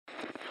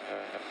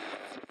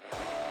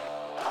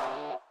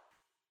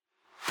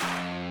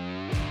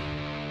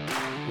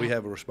we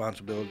have a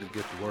responsibility to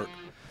get the work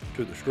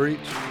to the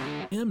streets.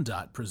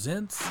 MDOT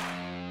presents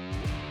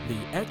the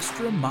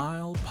Extra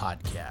Mile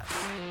Podcast.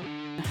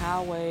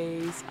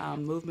 Highways,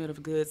 movement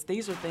of goods,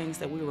 these are things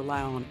that we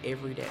rely on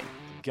every day.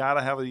 Got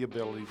to have the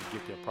ability to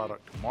get their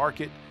product to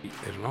market.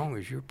 As long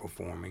as you're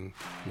performing,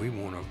 we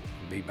want to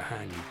be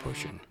behind you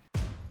pushing.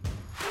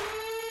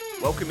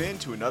 Welcome in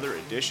to another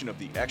edition of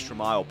the Extra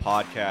Mile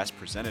Podcast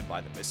presented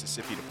by the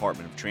Mississippi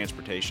Department of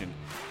Transportation.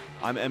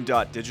 I'm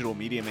MDOT Digital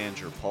Media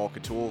Manager Paul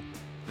Catul,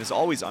 and as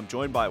always, I'm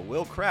joined by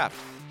Will Kraft.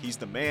 He's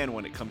the man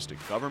when it comes to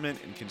government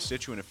and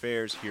constituent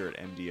affairs here at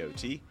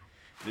MDOT.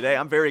 Today,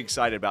 I'm very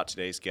excited about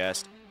today's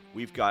guest.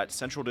 We've got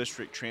Central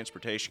District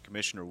Transportation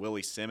Commissioner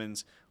Willie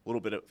Simmons. A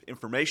little bit of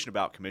information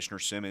about Commissioner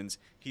Simmons.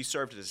 He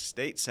served as a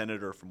state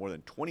senator for more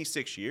than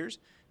 26 years.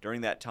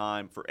 During that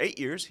time, for 8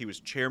 years, he was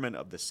chairman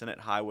of the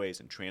Senate Highways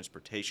and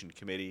Transportation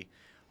Committee,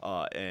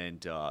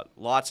 and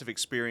lots of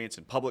experience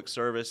in public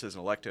service as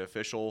an elected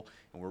official.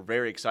 And we're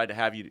very excited to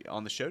have you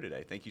on the show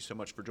today. Thank you so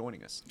much for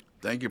joining us.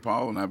 Thank you,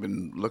 Paul, and I've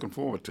been looking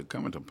forward to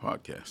coming to the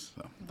podcast.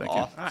 So thank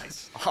you.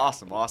 Nice.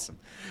 Awesome. Well,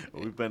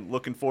 we've been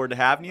looking forward to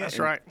having you. That's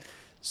right.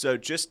 So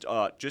just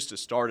to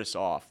start us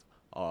off,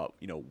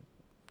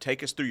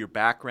 take us through your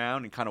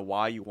background and kind of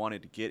why you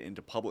wanted to get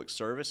into public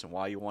service and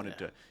why you wanted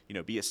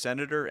to, be a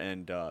senator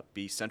and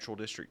be Central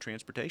District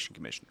Transportation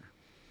Commissioner.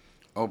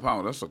 Oh,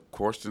 Paul, that's a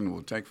question that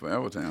will take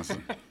forever to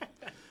answer.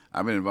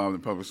 I've been involved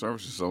in public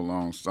service for so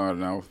long.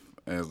 Started off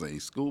as a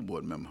school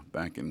board member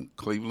back in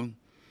Cleveland.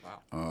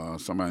 Wow.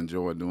 Something I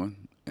enjoyed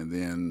doing. And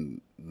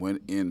then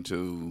went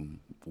into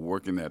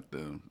working at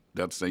the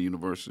Delta State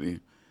University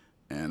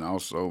and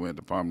also at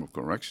the Department of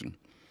Correction.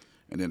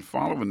 And then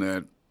following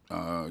that,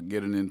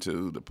 getting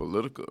into the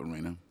political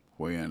arena,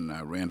 when I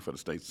ran for the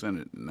state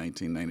senate in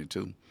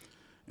 1992,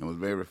 and was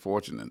very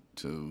fortunate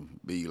to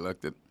be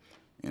elected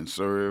and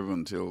serve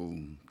until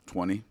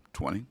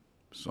 2020,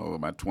 so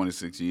about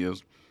 26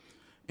 years,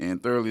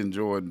 and thoroughly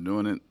enjoyed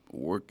doing it,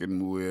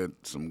 working with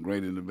some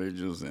great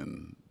individuals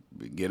and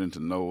getting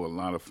to know a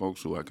lot of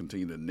folks who I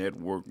continue to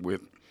network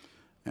with,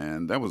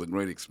 and that was a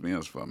great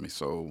experience for me.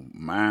 So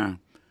my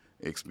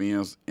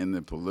experience in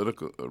the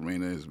political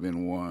arena has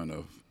been one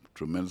of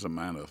tremendous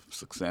amount of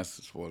success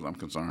as far as I'm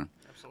concerned.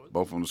 Absolutely.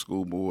 Both on the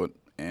school board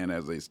and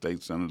as a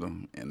state senator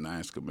and now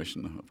as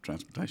commissioner of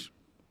transportation.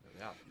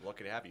 Yeah,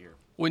 lucky to have you here.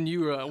 When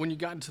you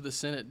got into the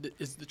Senate,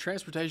 is the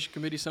Transportation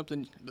Committee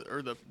something,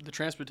 or the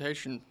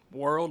transportation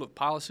world of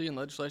policy and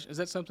legislation, is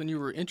that something you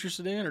were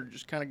interested in or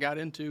just kind of got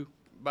into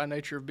by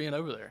nature of being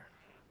over there?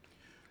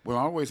 Well,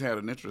 I always had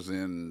an interest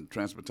in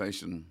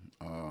transportation,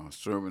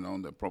 serving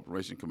on the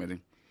Appropriation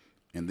Committee.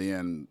 And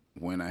then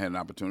when I had an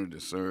opportunity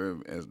to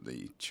serve as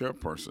the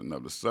chairperson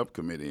of the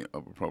subcommittee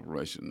of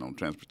appropriation on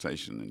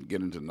transportation and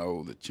getting to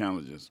know the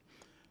challenges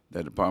that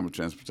the Department of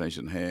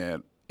Transportation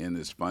had in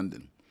its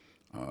funding.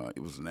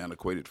 It was an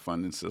antiquated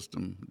funding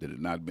system that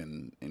had not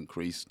been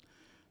increased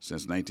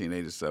since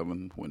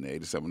 1987 when the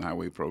 87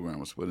 highway program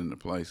was put into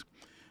place.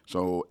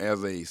 So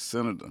as a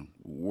senator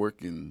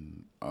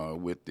working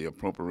with the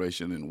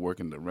appropriation and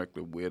working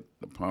directly with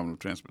the Department of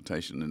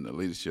Transportation and the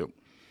leadership,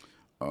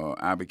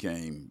 I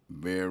became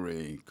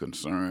very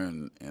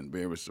concerned and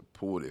very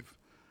supportive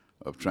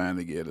of trying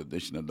to get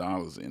additional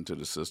dollars into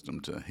the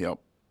system to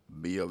help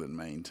build and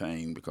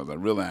maintain, because I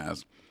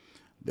realized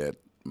that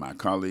my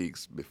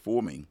colleagues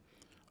before me,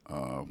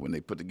 when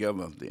they put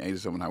together the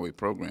 87 Highway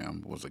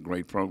Program, was a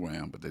great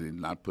program, but they did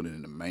not put any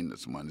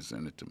maintenance monies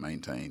in it to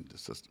maintain the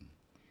system.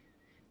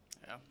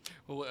 Yeah.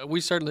 Well, we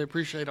certainly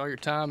appreciate all your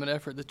time and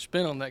effort that you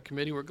spent on that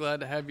committee. We're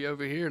glad to have you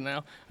over here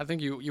now. I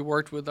think you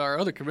worked with our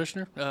other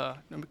commissioner,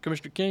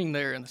 Commissioner King,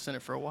 there in the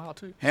Senate for a while,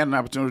 too. Had an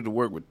opportunity to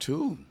work with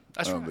two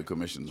That's of right. the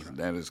commissioners. Right.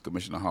 That is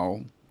Commissioner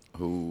Hall,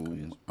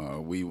 who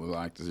we would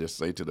like to just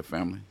say to the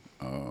family,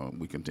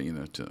 we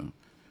continue to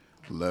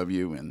love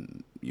you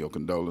and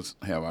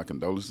have our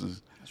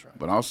condolences. That's right.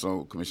 But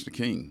also Commissioner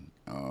King,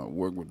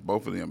 worked with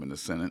both of them in the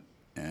Senate,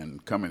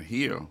 and coming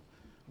here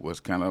was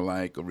kind of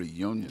like a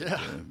reunion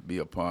to be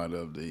a part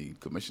of the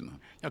commissioner.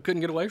 Y'all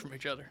couldn't get away from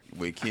each other.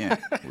 We can't.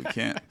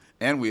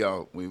 And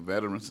we're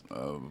veterans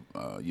of,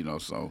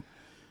 so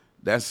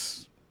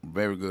that's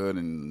very good.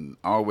 And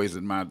always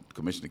admired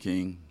Commissioner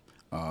King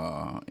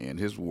and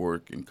his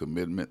work and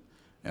commitment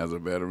as a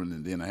veteran.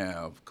 And then I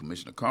have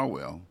Commissioner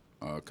Caldwell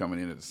coming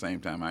in at the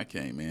same time I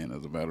came in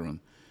as a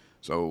veteran.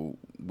 So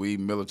we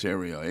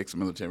military or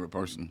ex-military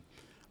person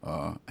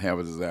have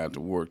a desire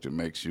to work to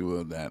make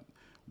sure that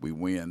we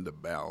win the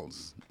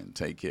battles and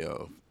take care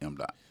of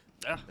MDOT.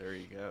 Yeah. There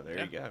you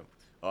go.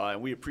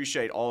 And we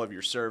appreciate all of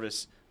your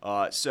service.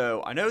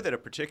 So I know that a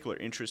particular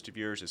interest of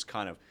yours is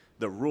kind of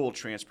the rural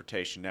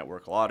transportation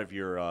network. A lot of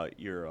your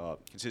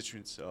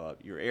constituents,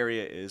 your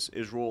area is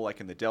rural, like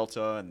in the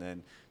Delta, and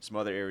then some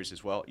other areas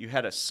as well. You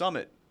had a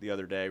summit the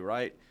other day,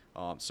 right?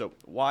 So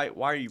why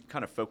are you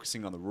kind of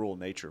focusing on the rural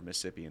nature of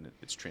Mississippi and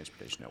its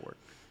transportation network?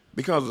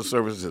 Because the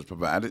services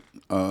provided.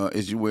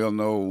 As you well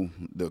know,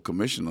 the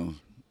commissioner,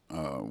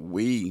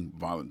 we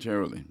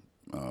voluntarily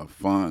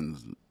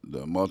fund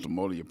the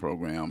multimodal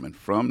program, and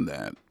from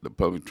that, the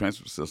public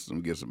transit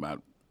system gets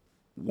about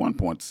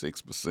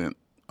 1.6%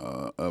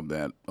 of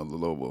that, a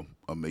little over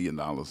 $1 million,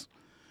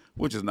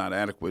 which is not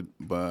adequate,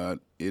 but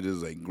it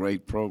is a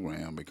great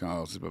program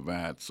because it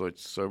provides such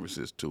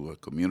services to a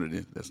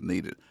community that's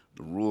needed.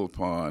 The rural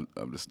part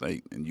of the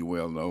state, and you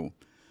well know,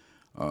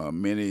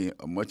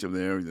 much of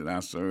the area that I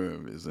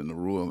serve is in the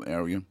rural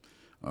area.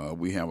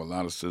 We have a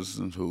lot of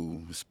citizens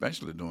who,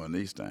 especially during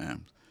these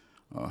times,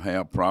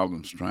 have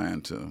problems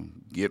trying to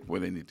get where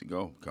they need to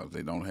go because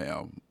they don't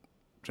have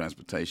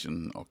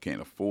transportation or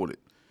can't afford it.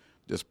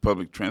 This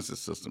public transit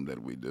system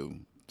that we do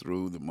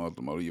through the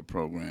multimodal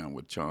program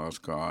with Charles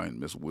Carr and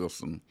Miss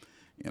Wilson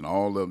and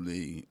all of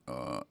the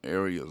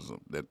areas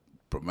that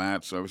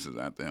provide services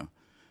out there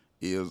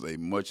is a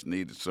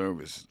much-needed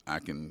service. I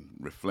can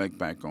reflect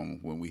back on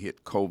when we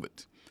hit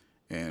COVID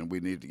and we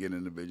need to get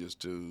individuals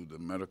to the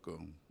medical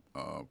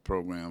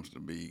programs to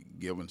be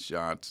given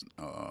shots,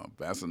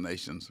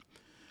 vaccinations,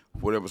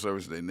 whatever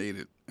service they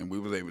needed, and we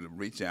was able to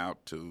reach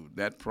out to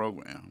that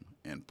program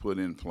and put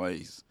in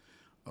place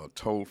a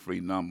toll-free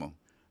number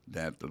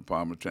that the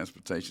Department of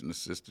Transportation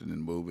assisted in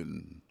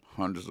moving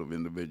hundreds of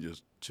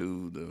individuals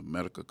to the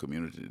medical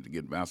community to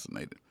get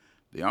vaccinated.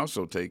 They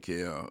also take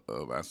care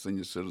of our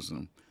senior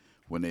citizens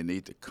when they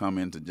need to come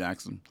into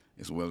Jackson,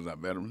 as well as our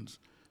veterans.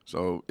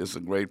 So it's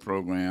a great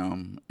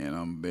program, and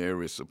I'm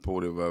very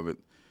supportive of it,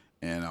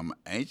 and I'm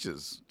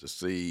anxious to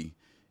see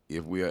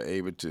if we are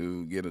able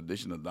to get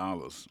additional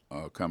dollars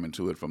coming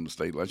to it from the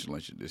state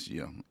legislature this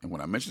year. And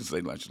when I mention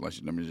state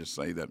legislature, let me just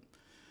say that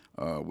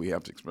we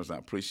have to express our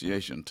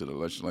appreciation to the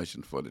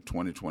legislation for the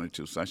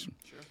 2022 session.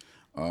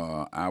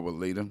 Sure. Our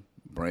leader,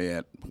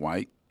 Brad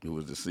White, who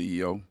was the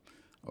CEO,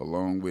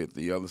 along with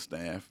the other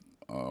staff,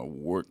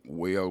 worked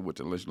well with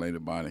the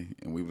legislative body,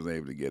 and we was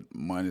able to get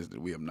monies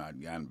that we have not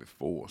gotten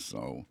before.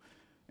 So,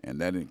 and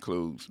that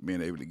includes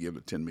being able to give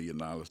the $10 million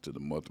to the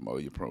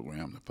multimodal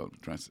program, the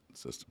public transit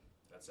system.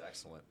 That's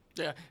excellent.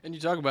 Yeah, and you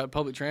talk about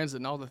public transit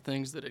and all the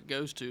things that it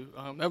goes to.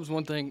 That was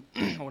one thing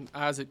when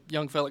I was a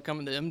young fella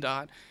coming to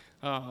MDOT,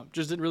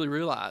 just didn't really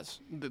realize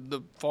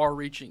the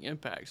far-reaching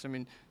impacts. I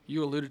mean,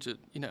 you alluded to,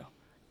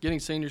 getting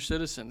senior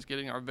citizens,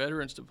 getting our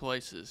veterans to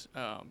places,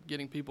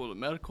 getting people to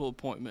medical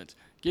appointments,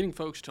 getting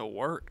folks to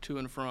work to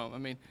and from. I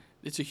mean,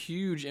 it's a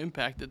huge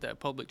impact that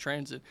public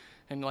transit,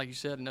 and like you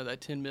said,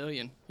 that $10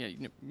 million,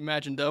 you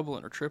imagine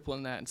doubling or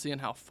tripling that and seeing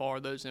how far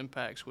those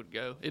impacts would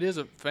go. It is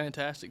a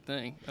fantastic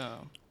thing.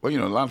 Well,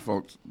 a lot of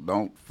folks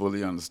don't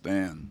fully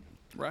understand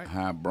right.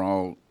 how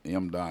broad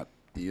MDOT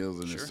is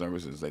in Sure. its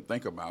services. They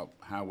think about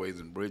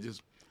highways and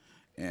bridges,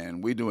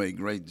 and we do a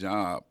great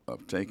job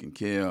of taking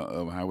care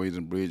of highways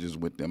and bridges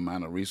with the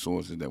amount of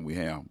resources that we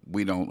have.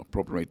 We don't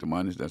appropriate the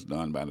money. That's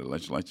done by the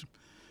legislature.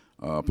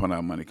 Part of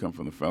our money comes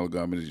from the federal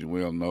government, as you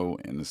well know,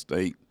 and the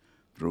state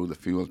through the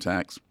fuel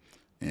tax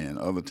and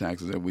other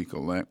taxes that we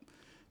collect.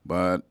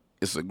 But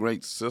it's a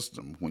great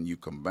system when you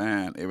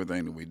combine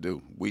everything that we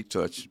do. We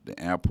touch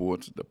the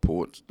airports, the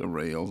ports, the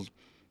rails,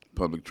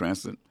 public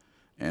transit,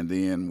 and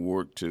then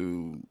work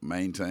to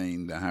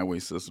maintain the highway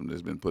system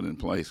that's been put in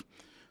place.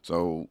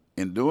 So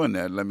in doing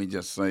that, let me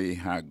just say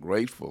how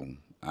grateful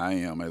I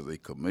am as a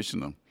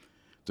commissioner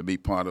to be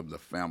part of the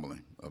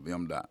family of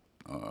MDOT.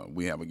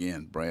 We have,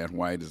 again, Brad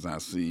White is our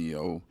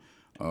CEO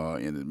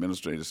and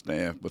administrative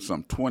staff, but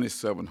some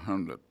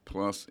 2,700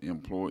 plus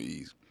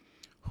employees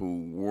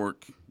who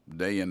work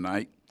day and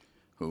night,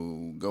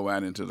 who go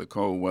out into the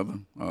cold weather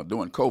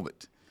during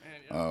COVID.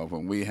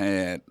 When we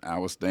had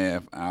our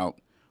staff out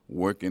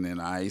working in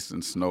ice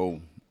and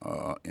snow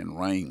and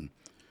rain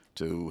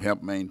to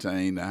help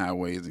maintain the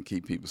highways and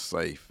keep people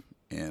safe.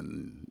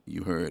 And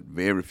you heard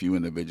very few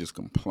individuals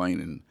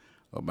complaining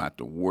about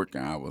the work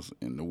hours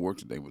and the work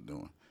that they were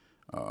doing.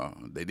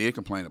 They did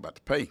complain about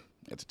the pay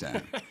at the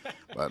time,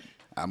 but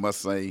I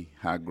must say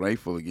how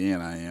grateful,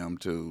 again, I am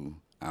to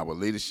our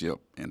leadership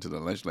and to the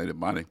legislative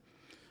body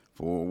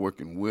for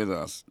working with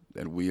us,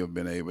 that we have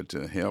been able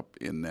to help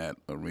in that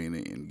arena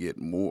and get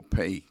more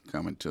pay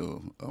coming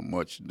to a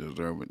much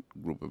deserving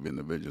group of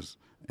individuals.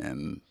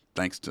 And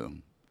thanks to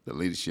the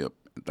leadership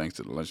and thanks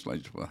to the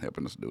legislature for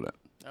helping us do that.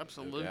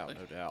 Absolutely.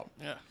 No doubt.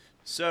 Yeah.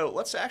 So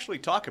let's actually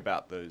talk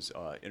about those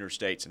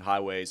interstates and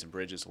highways and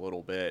bridges a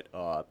little bit.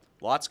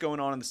 Lots going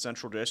on in the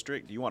Central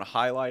District. Do you want to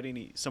highlight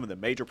some of the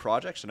major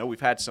projects? I know we've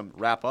had some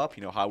wrap up,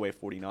 Highway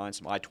 49,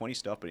 some I-20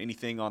 stuff, but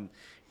anything on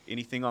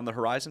the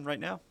horizon right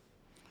now?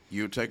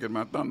 You're taking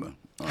my thunder.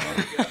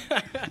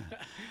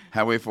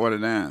 Highway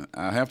 49.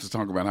 I have to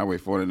talk about Highway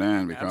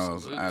 49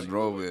 because Absolutely. I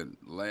drove it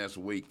last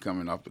week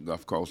coming off the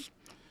Gulf Coast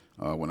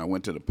when I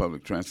went to the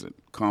public transit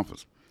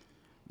conference.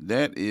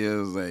 That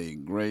is a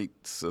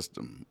great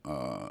system.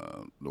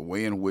 The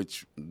way in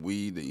which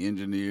we, the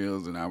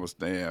engineers and our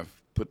staff,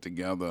 put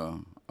together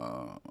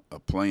a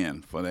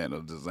plan for that, a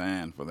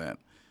design for that,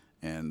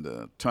 and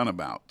the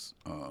turnabouts,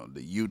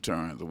 the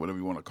U-turns, or whatever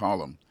you want to call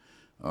them,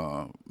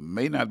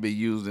 may not be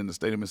used in the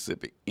state of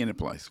Mississippi any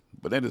place.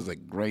 But that is a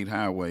great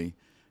highway,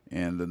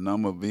 and the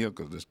number of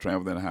vehicles that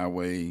travel that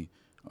highway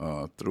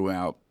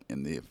throughout,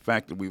 and the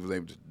fact that we was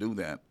able to do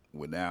that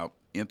without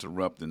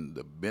interrupting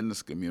the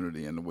business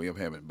community in the way of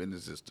having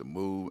businesses to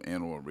move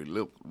and or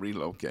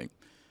relocate.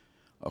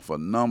 A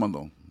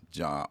phenomenal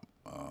job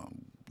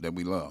that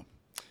we love.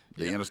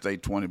 The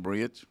Interstate 20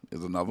 bridge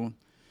is another one.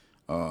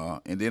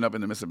 And then up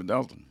in the Mississippi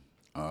Delta,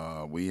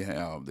 we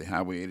have the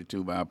Highway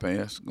 82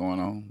 bypass going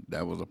on.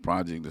 That was a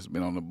project that's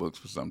been on the books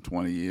for some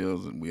 20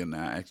 years, and we are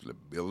now actually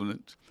building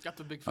it. Got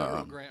the big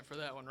federal grant for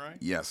that one, right?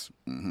 Yes.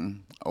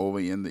 Over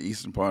in the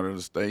eastern part of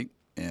the state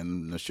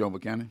in Neshoba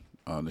County,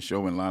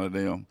 Neshoba and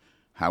Lauderdale,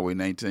 Highway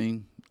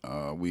 19,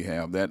 we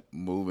have that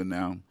moving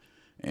now.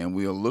 And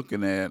we are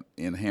looking at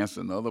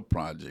enhancing other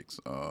projects,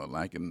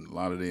 like in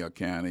Lauderdale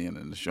County and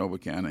in Neshoba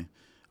County,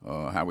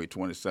 Highway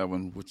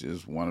 27, which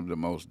is one of the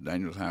most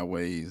dangerous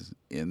highways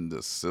in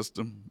the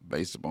system,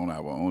 based upon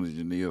our own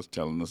engineers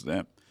telling us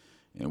that.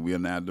 And we are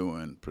now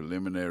doing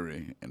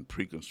preliminary and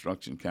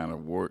pre-construction kind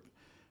of work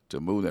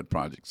to move that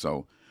project.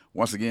 So,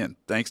 once again,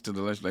 thanks to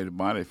the legislative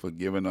body for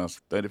giving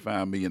us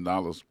 $35 million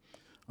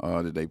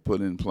that they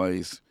put in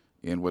place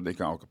in what they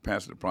call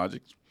capacity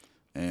projects.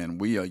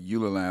 And we are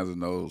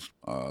utilizing those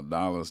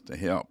dollars to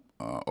help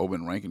over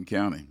in Rankin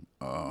County,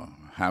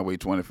 Highway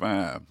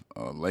 25,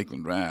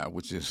 Lakeland Drive,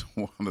 which is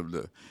one of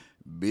the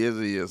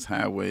busiest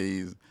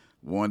highways,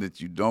 one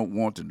that you don't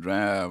want to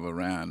drive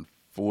around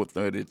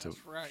 4:30 to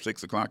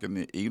 6 o'clock in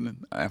the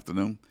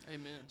afternoon.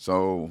 Amen.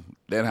 So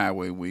that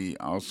highway we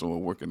also are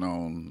working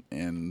on,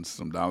 and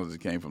some dollars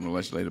that came from the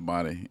legislative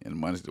body and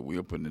monies that we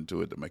are putting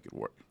into it to make it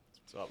work.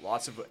 So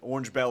lots of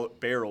orange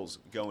barrels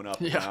going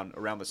up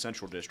around the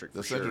Central District.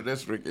 The Central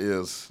District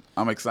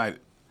I'm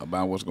excited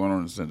about what's going on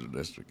in the Central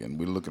District, and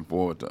we're looking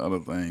forward to other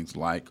things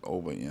like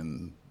over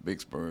in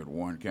Vicksburg,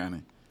 Warren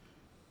County,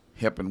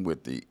 helping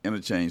with the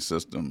interchange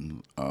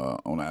system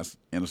on our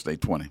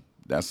Interstate 20.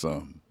 That's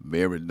a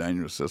very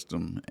dangerous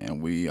system, and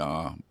we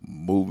are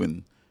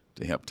moving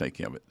to help take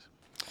care of it.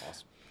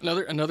 Awesome.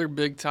 Another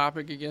big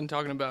topic, again,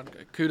 talking about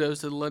kudos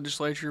to the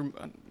legislature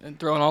and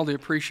throwing all the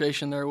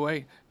appreciation their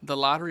way, the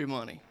lottery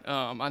money.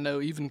 I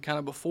know even kind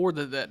of before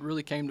that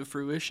really came to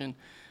fruition,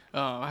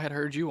 I had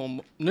heard you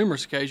on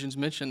numerous occasions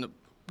mention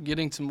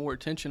getting some more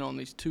attention on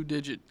these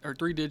 2-digit or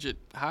 3-digit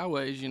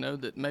highways,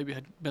 that maybe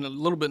had been a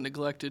little bit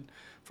neglected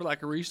for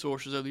lack of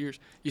resources over the years.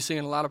 You seeing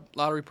a lot of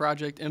lottery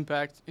project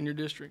impact in your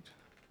district?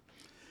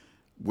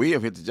 We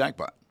have hit the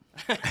jackpot.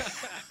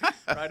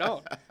 Right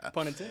on.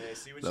 Pun intended.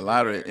 The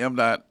lottery,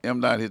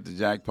 MDOT hit the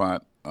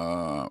jackpot.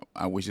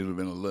 I wish it would have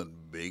been a little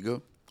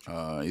bigger.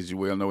 As you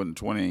well know, in the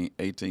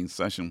 2018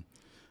 session,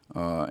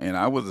 and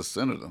I was a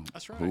senator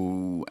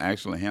who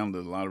actually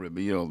handled the lottery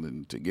bill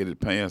and to get it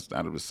passed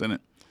out of the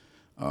Senate.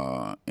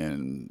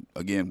 And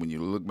again, when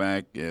you look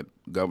back at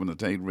Governor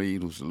Tate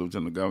Reed, who's the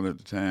lieutenant governor at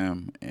the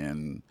time,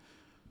 and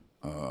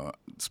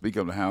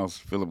Speaker of the House,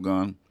 Philip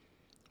Gunn,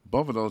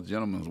 both of those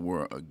gentlemen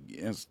were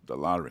against the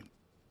lottery.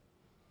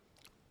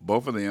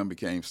 Both of them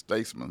became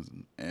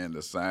statesmen and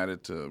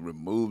decided to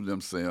remove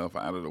themselves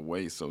out of the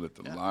way so that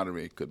the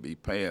lottery could be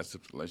passed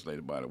if the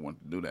legislative body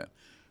wanted to do that.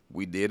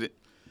 We did it,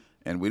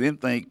 and we didn't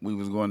think we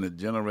was going to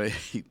generate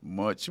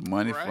much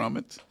money from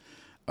it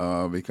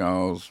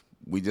because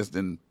we just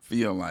didn't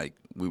feel like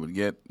we would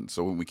get.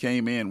 So when we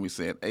came in, we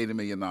said $80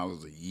 million a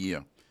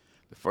year.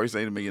 The first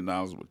 $80 million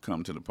would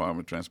come to the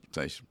Department of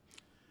Transportation.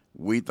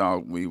 We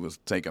thought we was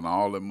taking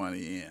all the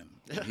money in.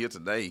 And here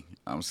today,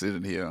 I'm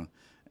sitting here,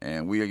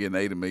 and we are getting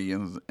 $80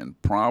 million, and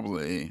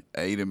probably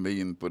 $80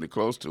 million, pretty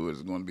close to it,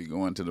 is going to be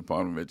going to the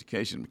Department of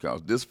Education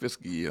because this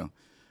fiscal year,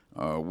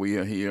 we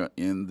are here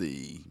in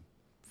the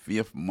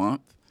 5th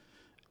month,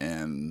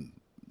 and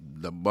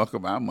the bulk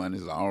of our money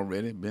has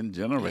already been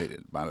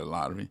generated by the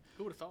lottery.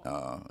 Who would have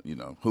thought?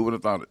 Who would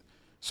have thought it?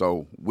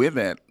 So with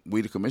that,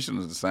 we, the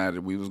commissioners,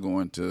 decided we was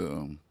going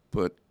to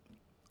put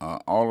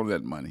all of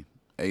that money,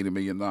 $80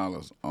 million,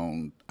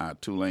 on our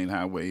 2-lane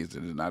highways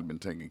that had not been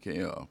taken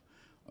care of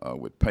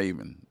with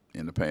paving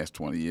in the past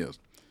 20 years.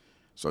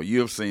 So you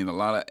have seen a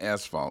lot of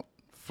asphalt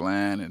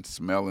flying and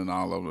smelling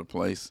all over the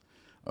place.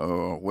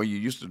 Where you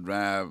used to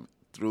drive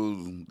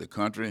through the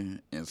country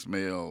and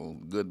smell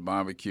good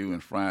barbecue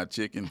and fried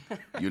chicken,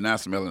 you're not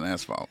smelling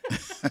asphalt.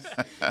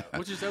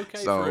 Which is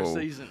okay for a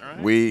season,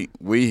 right?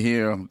 We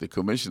here, the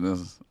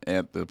commissioners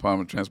at the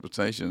Department of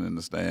Transportation and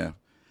the staff,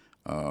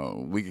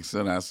 we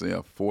consider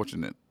ourselves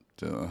fortunate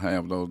to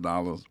have those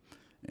dollars,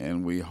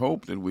 and we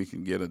hope that we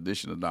can get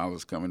additional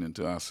dollars coming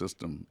into our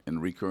system in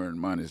recurring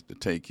monies to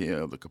take care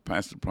of the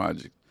capacity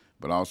project,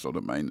 but also the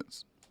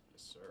maintenance.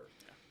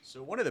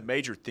 So one of the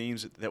major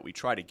themes that we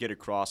try to get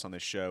across on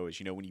this show is,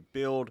 when you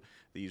build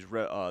these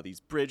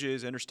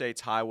bridges, interstates,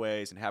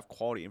 highways, and have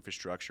quality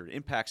infrastructure, it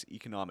impacts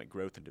economic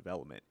growth and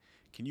development.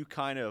 Can you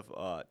kind of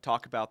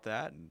talk about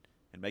that and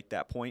make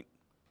that point?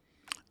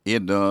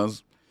 It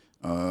does.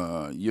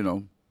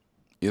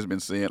 It's been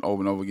said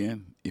over and over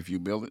again, if you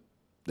build it,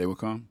 they will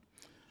come.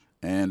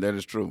 And that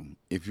is true.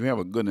 If you have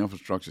a good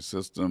infrastructure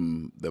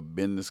system, the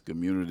business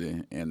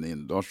community and the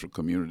industrial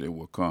community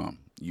will come.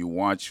 You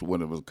watch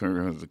what has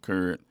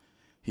occurred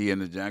here in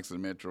the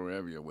Jackson metro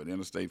area with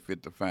Interstate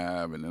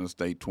 55 and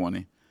Interstate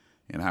 20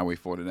 and Highway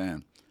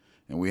 49.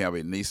 And we have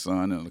a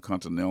Nissan and a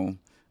Continental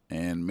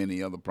and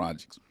many other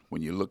projects.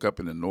 When you look up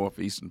in the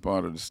northeastern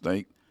part of the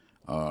state,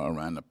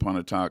 around the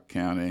Pontotoc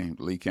County,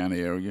 Lee County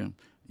area,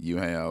 you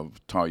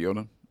have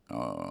Toyota.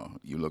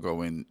 You look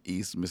over in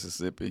East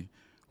Mississippi,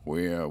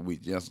 where we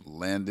just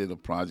landed a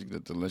project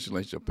that the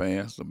legislature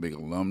passed, a big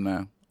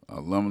alumnus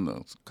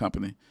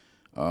company,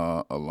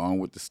 along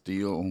with the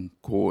Steel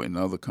Corps and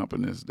other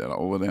companies that are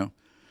over there.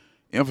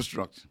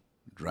 Infrastructure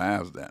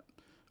drives that.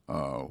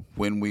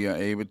 When we are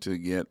able to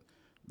get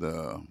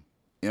the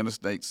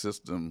interstate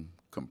system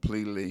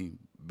completely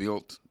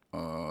built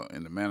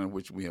in the manner in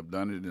which we have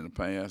done it in the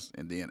past,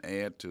 and then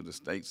add to the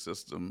state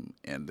system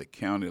and the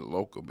county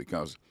local,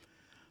 because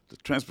the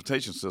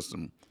transportation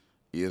system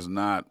is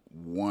not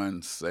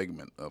one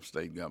segment of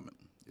state government.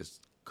 It's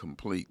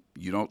complete.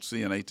 You don't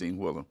see an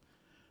 18-wheeler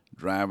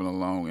driving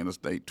along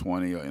Interstate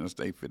 20 or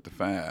Interstate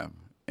 55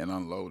 and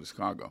unload its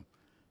cargo.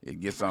 It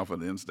gets off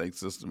of the interstate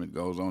system, it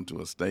goes on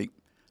to a state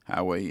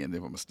highway, and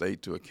then from a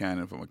state to a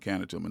county, and from a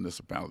county to a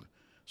municipality.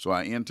 So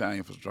our entire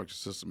infrastructure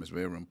system is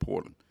very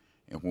important.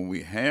 And when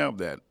we have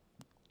that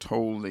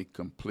totally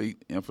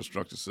complete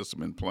infrastructure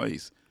system in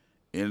place,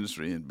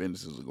 industry and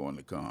businesses are going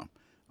to come.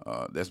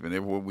 That's been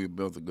everywhere we've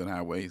built the good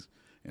highways,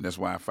 and that's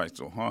why I fight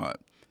so hard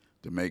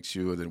to make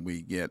sure that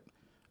we get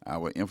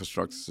our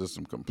infrastructure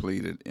system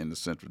completed in the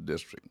Central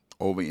District.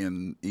 Over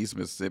in East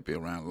Mississippi,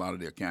 around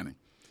Lauderdale County,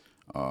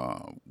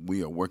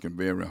 we are working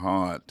very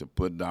hard to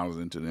put dollars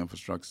into the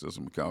infrastructure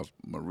system, because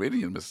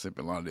Meridian,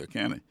 Mississippi, Lauderdale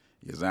County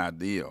is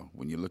ideal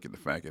when you look at the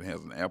fact it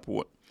has an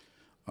airport,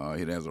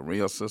 it has a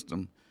rail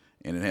system,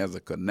 and it has a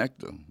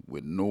connector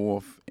with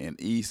north and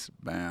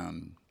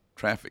eastbound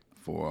traffic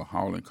for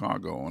hauling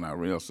cargo on our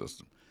rail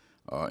system.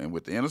 And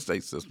with the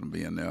interstate system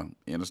being there,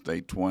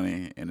 Interstate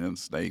 20 and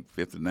Interstate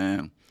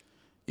 59,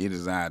 it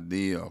is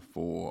ideal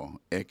for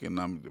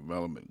economic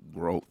development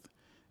growth.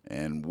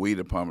 And we,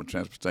 the Department of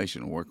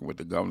Transportation, working with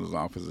the Governor's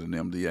Office and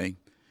MDA,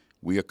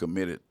 we are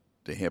committed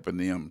to helping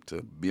them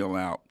to build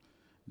out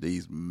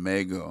these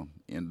mega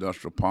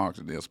industrial parks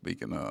that they're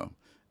speaking of,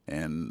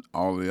 and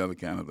all the other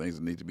kind of things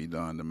that need to be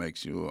done to make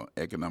sure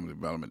economic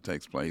development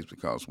takes place.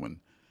 Because when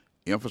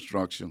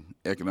infrastructure,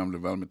 economic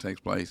development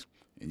takes place,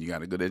 and you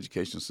got a good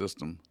education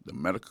system, the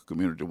medical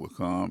community will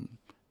come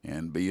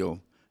and build,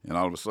 and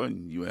all of a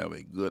sudden you have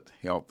a good,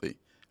 healthy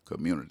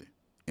community.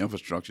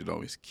 Infrastructure,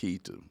 though, is key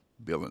to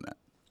building that.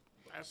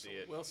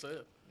 Absolutely. Well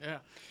said. Yeah.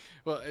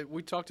 Well,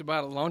 we talked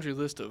about a laundry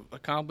list of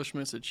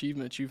accomplishments,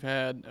 achievements you've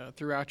had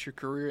throughout your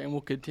career and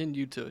will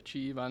continue to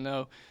achieve, I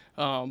know.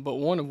 But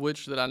one of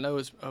which that I know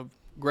is of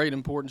great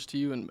importance to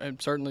you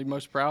and certainly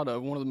most proud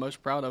of, one of the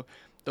most proud of,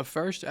 the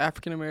first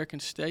African-American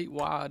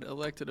statewide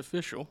elected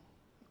official,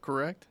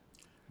 correct?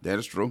 That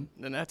is true.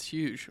 And that's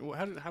huge.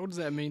 How does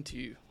that mean to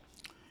you?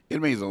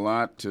 It means a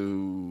lot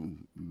to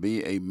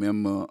be a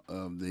member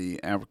of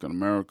the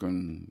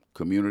African-American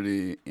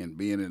community and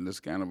being in this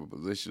kind of a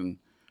position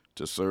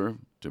to serve,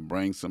 to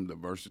bring some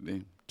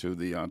diversity to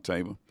the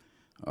table,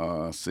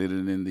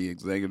 sitting in the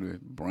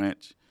executive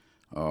branch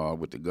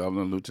with the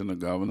governor, lieutenant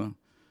governor,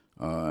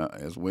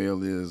 as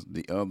well as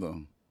the other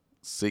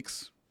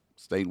 6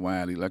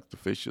 statewide elected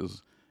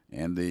officials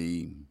and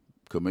the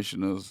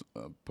commissioners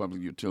of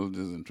public utilities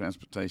and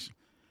transportation.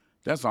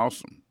 That's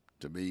awesome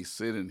to be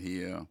sitting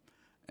here.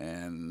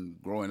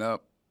 And growing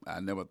up, I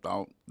never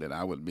thought that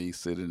I would be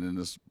sitting in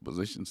this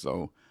position.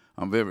 So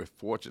I'm very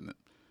fortunate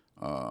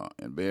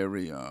and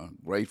very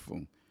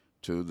grateful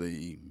to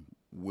the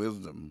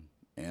wisdom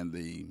and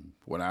the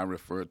what I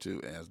refer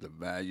to as the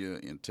value,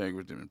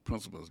 integrity, and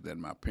principles that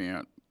my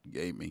parent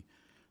gave me,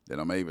 that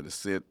I'm able to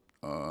sit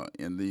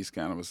in these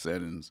kind of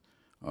settings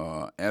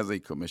as a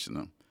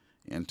commissioner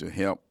and to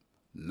help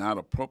not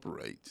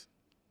appropriate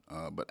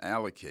but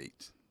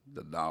allocate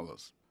the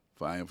dollars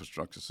for our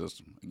infrastructure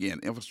system.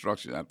 Again,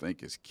 infrastructure, I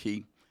think, is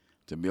key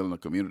to building a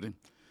community.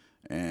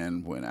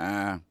 And when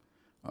I,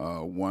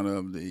 one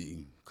of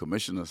the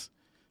commissioners,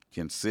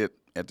 can sit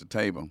at the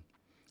table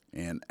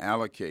and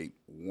allocate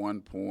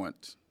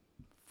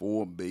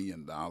 $1.4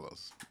 billion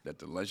that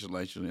the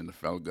legislature and the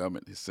federal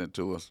government has sent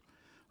to us,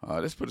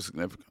 that's pretty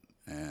significant.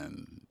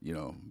 And, you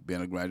know,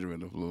 being a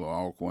graduate of Little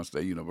Alcorn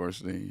State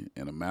University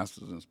and a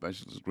master's and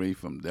specialist degree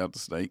from Delta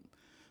State,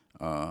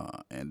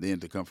 and then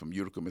to come from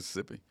Utica,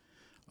 Mississippi,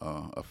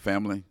 a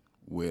family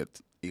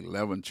with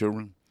 11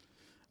 children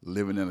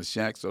living in a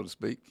shack, so to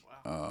speak.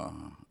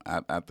 Wow.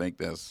 I think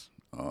that's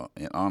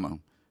an honor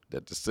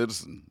that the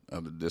citizens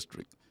of the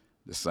district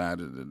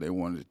decided that they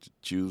wanted to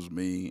choose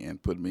me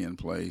and put me in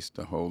place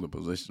to hold a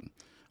position.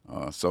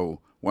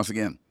 So once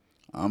again,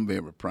 I'm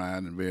very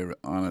proud and very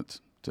honored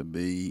to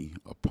be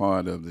a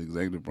part of the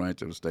executive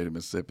branch of the state of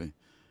Mississippi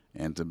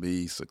and to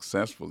be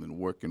successful in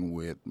working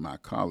with my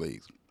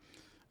colleagues.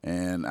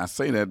 And I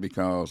say that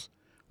because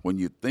when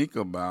you think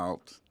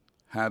about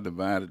how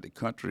divided the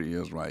country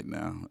is right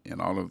now and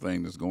all of the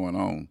things that's going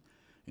on,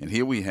 and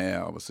here we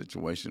have a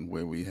situation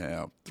where we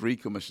have 3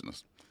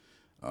 commissioners,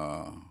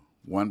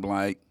 1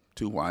 black,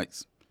 2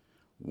 whites,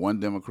 1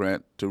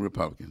 Democrat, 2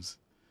 Republicans,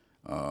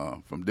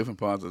 from different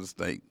parts of the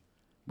state.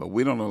 But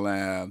we don't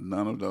allow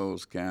none of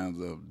those kinds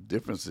of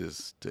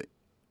differences to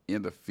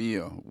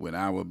interfere with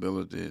our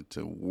ability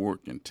to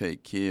work and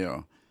take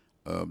care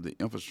of the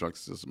infrastructure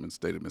system in the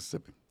state of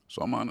Mississippi.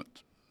 So I'm honored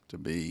to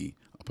be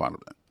a part of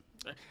that.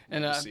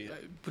 And I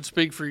would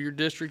speak for your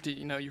district,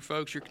 your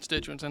folks, your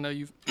constituents. I know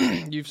you've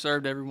you've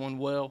served everyone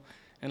well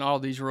in all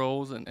these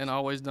roles and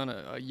always done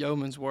a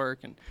yeoman's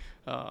work and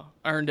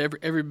earned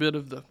every bit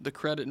of the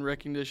credit and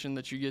recognition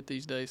that you get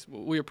these days.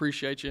 We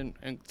appreciate you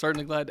and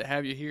certainly glad to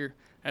have you here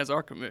as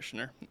our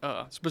commissioner.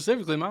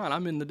 Specifically mine,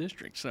 I'm in the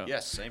district. So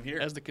Yes, same here.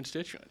 As the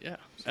constituent, yeah,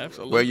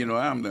 absolutely. Well,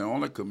 I'm the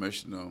only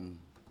commissioner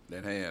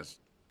that has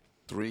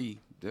 3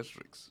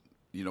 districts.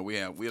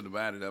 We're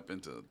divided up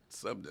into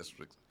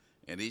sub-districts,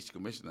 and each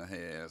commissioner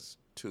has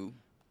 2,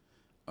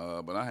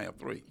 but I have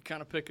 3. You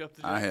kind of pick up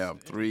the I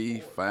have 3,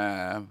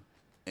 5,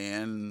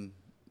 and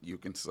you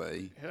can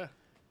say, Yeah.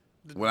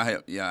 well,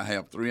 I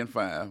have 3 and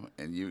 5,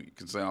 and you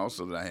can say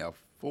also that I have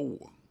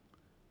 4,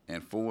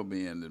 and 4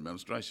 being the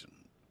administration,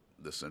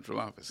 the central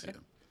office here.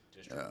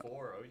 District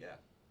 4, oh, yeah.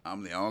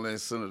 I'm the only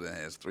senator that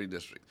has 3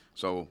 districts,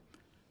 so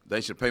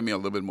they should pay me a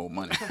little bit more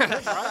money.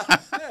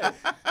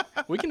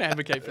 We can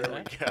advocate for There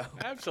that. we go.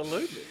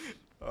 Absolutely.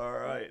 All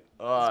right.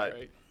 That's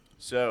great.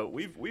 So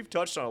we've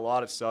touched on a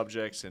lot of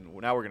subjects, and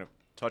now we're going to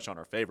touch on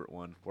our favorite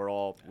one.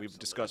 We've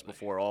discussed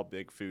before, all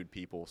big food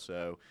people.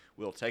 So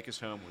Will, take us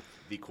home with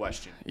the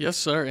question. Yes,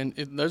 sir. And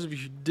those of you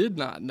who did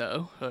not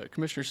know,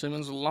 Commissioner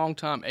Simmons, a long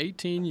time,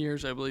 18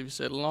 years, I believe he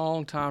said,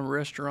 long time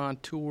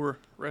restaurant owner.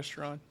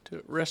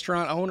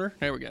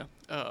 There we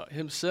go.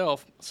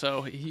 Himself.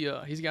 So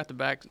he's got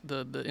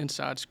the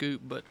inside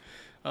scoop. But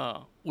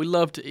we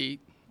love to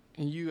eat.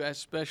 And you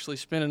especially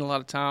spending a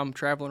lot of time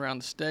traveling around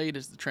the state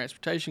as the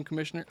transportation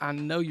commissioner. I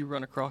know you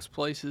run across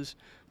places,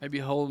 maybe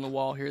a hole in the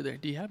wall here or there.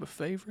 Do you have a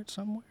favorite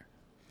somewhere?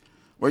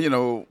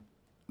 Well,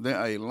 there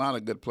are a lot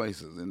of good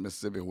places in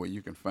Mississippi where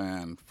you can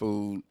find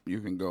food. You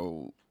can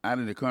go out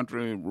in the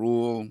country,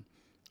 rural,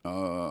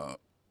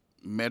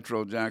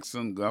 Metro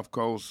Jackson, Gulf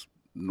Coast,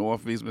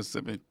 Northeast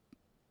Mississippi.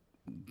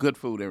 Good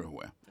food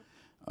everywhere.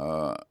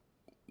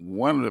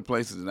 One of the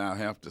places that I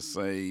have to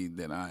say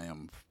that I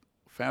am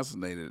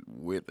fascinated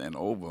with and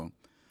over,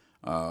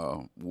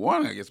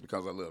 one, I guess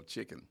because I love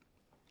chicken.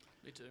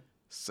 Me too.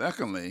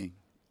 Secondly,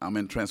 I'm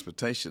in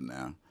transportation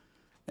now,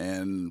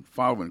 and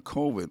following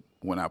COVID,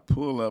 when I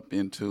pull up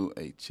into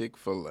a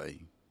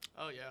Chick-fil-A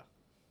Oh, yeah.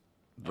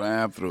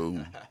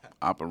 drive-through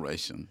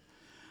operation,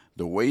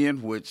 the way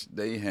in which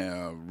they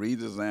have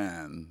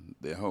redesigned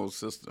their whole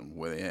system,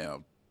 where they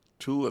have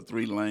 2 or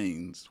 3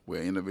 lanes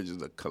where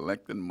individuals are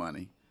collecting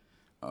money,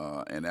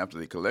 and after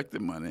they collect the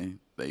money,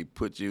 they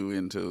put you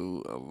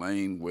into a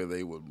lane where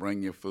they will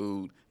bring your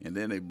food, and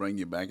then they bring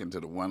you back into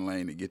the one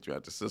lane to get you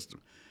out the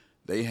system.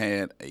 They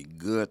had a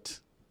good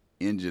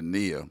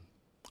engineer,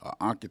 an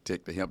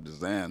architect to help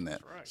design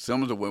that, right.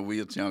 similar to what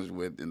we are challenged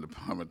with in the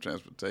Department of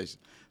Transportation.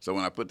 So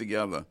when I put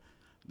together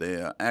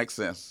their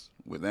access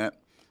with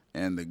that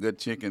and the good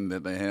chicken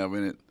that they have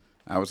in it,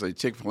 I would say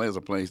Chick-fil-A is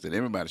a place that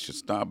everybody should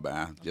stop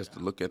by just to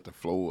look at the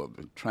flow of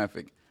the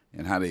traffic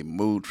and how they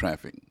move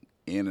traffic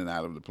in and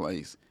out of the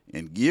place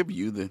and give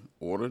you the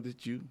order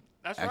that you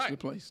actually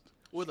placed.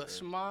 With a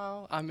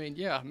smile, I mean,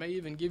 yeah, may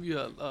even give you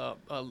a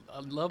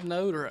love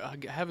note or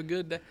have a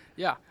good day.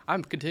 Yeah,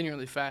 I'm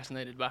continually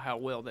fascinated by how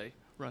well they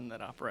run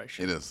that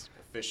operation. It is.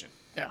 Efficient.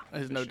 Yeah,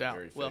 there's no doubt.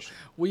 Very Well,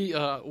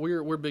 efficient.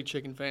 we're big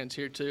chicken fans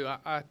here too.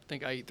 I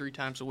think I eat 3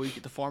 times a week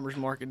at the farmers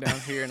market down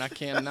here, and I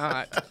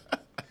cannot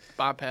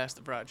bypass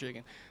the fried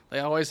chicken. They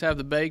always have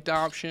the baked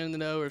option,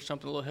 or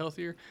something a little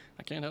healthier.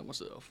 I can't help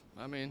myself.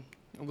 I mean,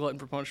 I'm glutton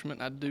for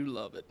punishment, and I do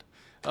love it.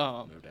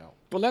 No doubt.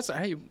 Well,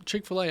 hey,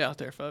 Chick-fil-A out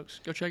there, folks.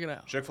 Go check it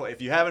out. Chick-fil-A,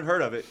 if you haven't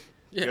heard of it,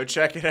 Yeah. go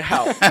check it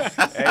out.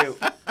 Hey,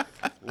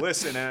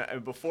 listen,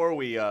 before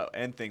we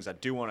end things, I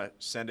do want to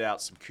send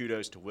out some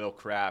kudos to Will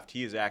Kraft.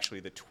 He is actually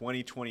the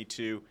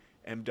 2022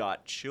 MDOT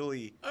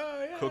Chili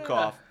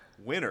Cook-Off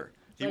winner.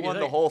 He won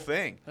the whole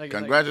thing. Thank you.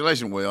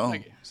 Congratulations, Will.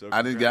 Thank you. So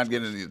I didn't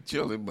get any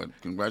chili, but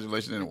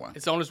congratulations anyway.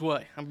 It's on its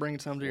way. I'm bringing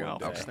some to your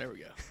One office. day. There we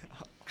go.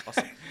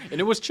 Awesome.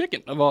 And it was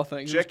chicken, of all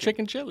things. It was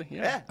chicken chili.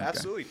 Yeah,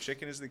 absolutely.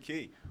 Chicken is the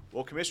key.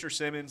 Well, Commissioner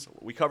Simmons,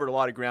 we covered a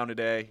lot of ground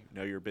today. I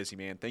know you're a busy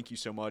man. Thank you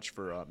so much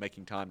for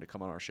making time to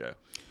come on our show.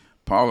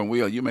 Paul and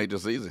Will, you made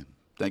this easy.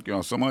 Thank you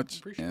all so much.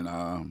 Appreciate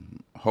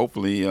and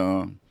hopefully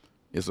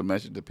it's a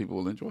message that people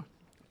will enjoy.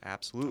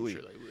 Absolutely.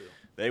 I'm sure they will.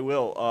 They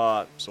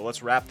will. So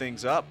let's wrap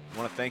things up. I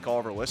want to thank all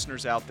of our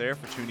listeners out there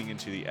for tuning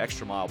into the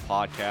Extra Mile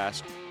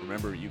podcast.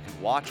 Remember, you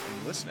can watch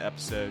and listen to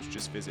episodes.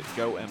 Just visit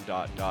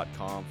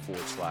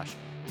gomdot.com/the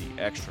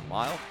extra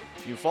mile.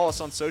 You can follow us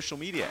on social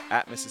media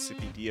at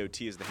Mississippi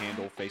DOT is the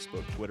handle,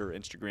 Facebook, Twitter,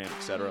 Instagram,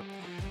 etc.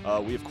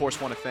 We, of course,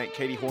 want to thank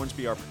Katie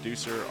Hornsby, our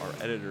producer, our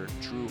editor,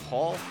 Drew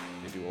Hall.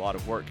 They do a lot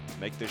of work to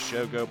make this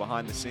show go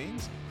behind the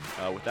scenes.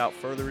 Without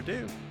further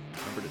ado,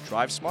 remember to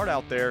drive smart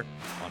out there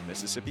on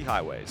Mississippi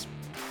highways.